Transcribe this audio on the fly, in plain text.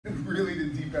really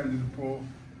the deep end of the pool.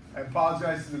 I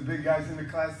apologize to the big guys in the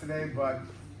class today, but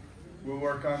we'll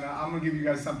work on that. I'm gonna give you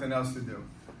guys something else to do.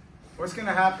 What's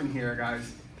gonna happen here,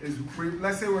 guys, is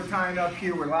let's say we're tying up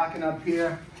here, we're locking up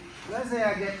here. Let's say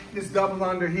I get this double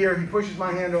under here, he pushes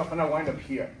my hand off and I wind up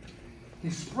here. He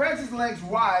spreads his legs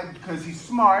wide because he's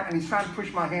smart and he's trying to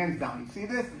push my hands down. You see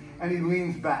this? And he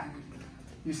leans back.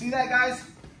 You see that, guys?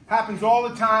 Happens all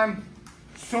the time.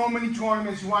 So many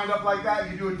tournaments, you wind up like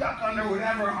that. You do a duck under,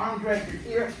 whatever, arm drag, you're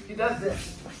here. He does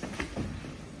this.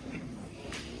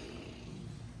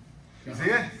 You see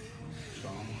it?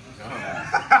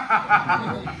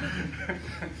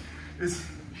 It's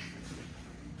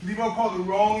Levo called it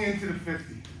rolling into the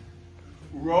 50.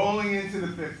 Rolling into the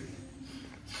 50.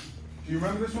 Do you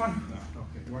remember this one? No.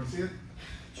 Okay. You want to see it?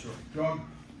 Sure. Dog.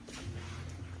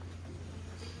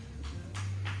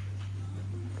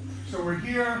 So we're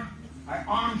here. I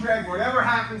arm drag. Whatever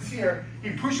happens here,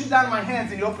 he pushes down my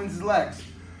hands and he opens his legs.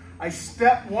 I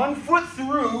step 1 foot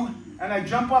through and I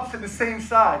jump up to the same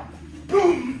side.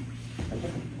 Boom!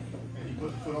 And you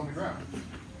put the foot on the ground.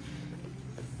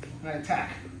 And I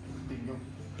attack. You can go.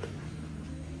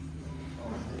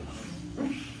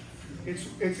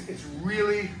 It's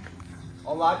really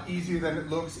a lot easier than it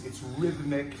looks. It's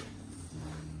rhythmic,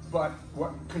 but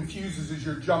what confuses is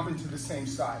you're jumping to the same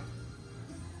side.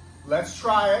 Let's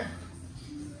try it.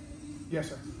 Yes,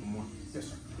 sir. One more. Yes,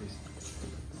 sir. Please.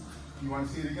 You want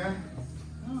to see it again?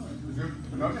 No.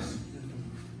 You notice?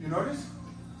 You notice?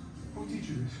 Who teach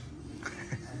you this?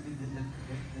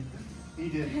 He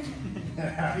did.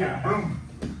 Here, boom.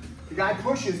 The guy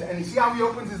pushes, and you see how he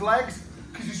opens his legs?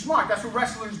 Because he's smart. That's what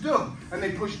wrestlers do. And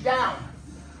they push down.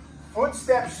 Foot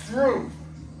steps through.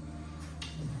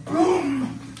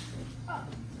 Boom!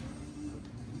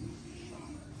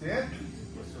 See it?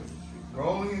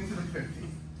 Rolling into the 50.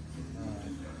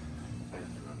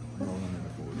 Rolling in the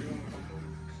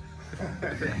 40.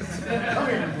 Come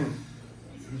here, Bruce.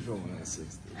 He's rolling at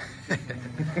 60.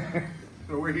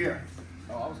 So we're here.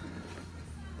 Oh, I was good.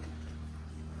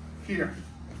 Here.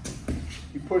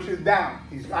 He pushes down.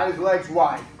 He's got his legs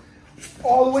wide.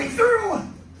 All the way through.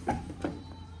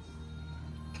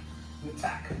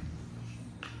 Attack.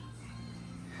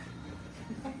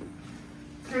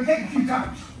 It's going to take a few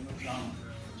times.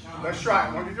 Let's try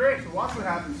it. 1, 2, 3. So watch what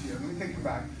happens here. Let me take you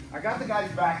back. I got the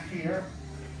guy's back here.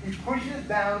 He pushes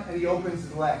down and he opens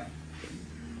his leg.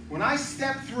 When I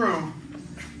step through,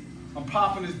 I'm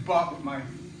popping his butt with my,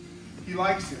 he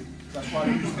likes it. That's why I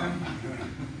use him.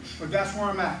 But that's where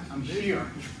I'm at. I'm here.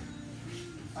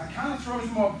 I kind of throws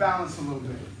him off balance a little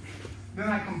bit. Then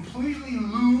I completely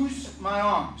lose my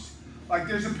arms. Like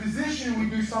there's a position we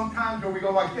do sometimes where we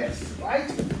go like this, right?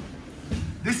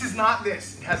 This is not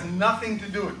this. It has nothing to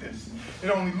do with this. It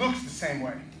only looks the same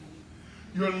way.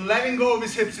 You're letting go of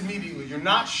his hips immediately. You're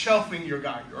not shelving your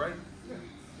guy, right?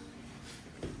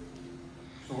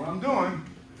 So what I'm doing,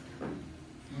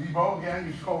 Levo again,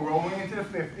 you call rolling into the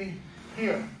 50.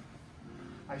 Here,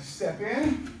 I step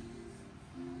in,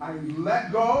 I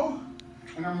let go,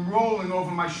 and I'm rolling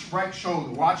over my right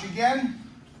shoulder. Watch again.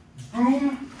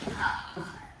 Boom.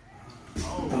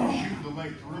 Oh, shoot the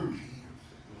leg through.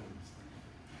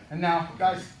 And now,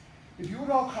 guys, if you would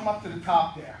all come up to the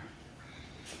top there,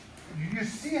 you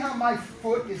see how my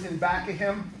foot is in back of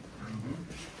him?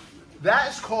 That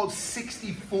is called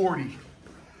 60-40.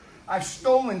 I've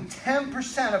stolen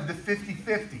 10% of the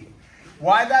 50-50.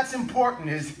 Why that's important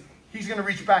is he's going to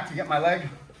reach back to get my leg,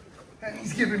 and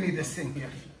he's giving me this thing here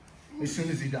as soon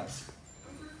as he does.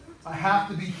 I have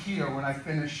to be here when I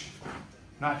finish,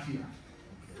 not here.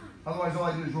 Otherwise, all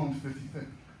I do is roll 50-50.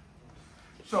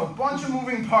 So, a bunch of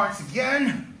moving parts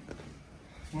again.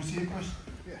 You want to see it, Chris?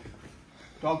 Yeah.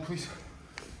 Dog, please.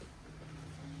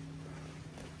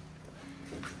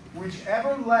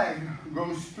 Whichever leg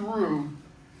goes through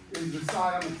is the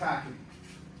side I'm attacking.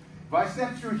 If I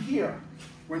step through here,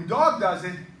 when Dog does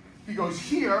it, he goes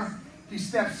here, he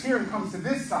steps here and comes to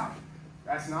this side.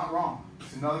 That's not wrong.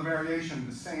 It's another variation of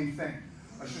the same thing.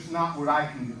 That's just not what I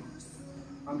can do.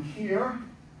 I'm here,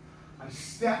 I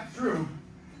step through,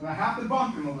 and I have to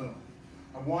bump him a little.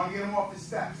 I want to get him off the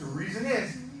steps. The reason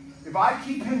is, if I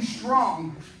keep him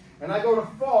strong and I go to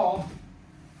fall,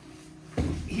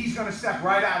 he's going to step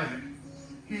right out of it.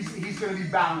 He's going to be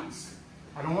balanced.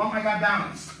 I don't want my guy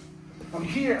balanced. I'm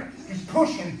here. He's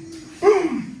pushing.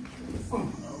 Boom!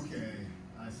 Boom. Okay,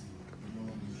 I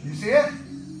see. You see it?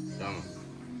 Done.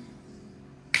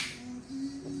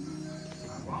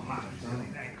 I want my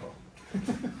Brazilian ankle.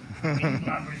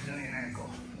 My Brazilian ankle.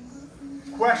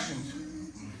 Questions?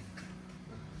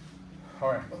 All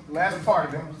right. Last part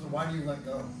of it. So why do you let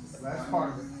go? Last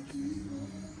part of it.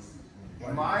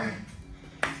 Am I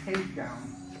takedown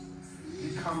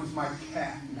becomes my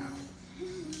calf now.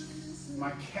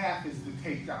 My calf is the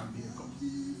takedown vehicle,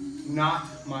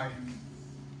 not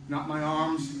my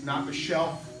arms, not the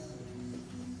shelf.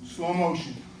 Slow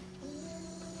motion.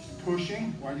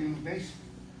 Pushing, while you're in the base.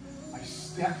 I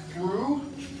step through,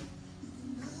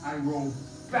 I roll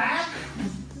back,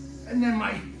 and then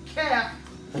my calf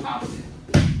pops it.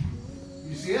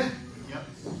 You see it? Yep.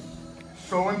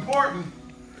 So important.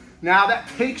 Now that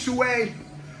takes away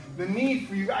the need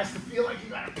for you guys to feel like you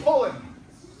gotta pull him.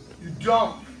 You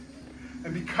don't.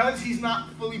 And because he's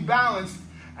not fully balanced,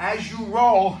 as you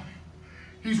roll,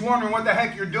 he's wondering what the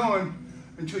heck you're doing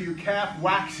until your calf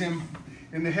whacks him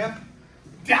in the hip.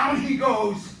 Down he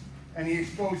goes, and he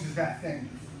exposes that thing.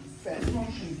 Fast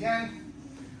motion again.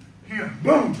 Here,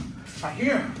 boom. Right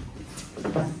here.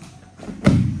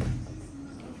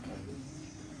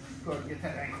 Go ahead, get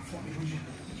that ankle for me, would you?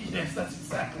 Yes, that's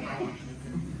exactly what I want you to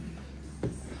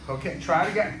do. Okay, try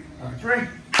it again. 3.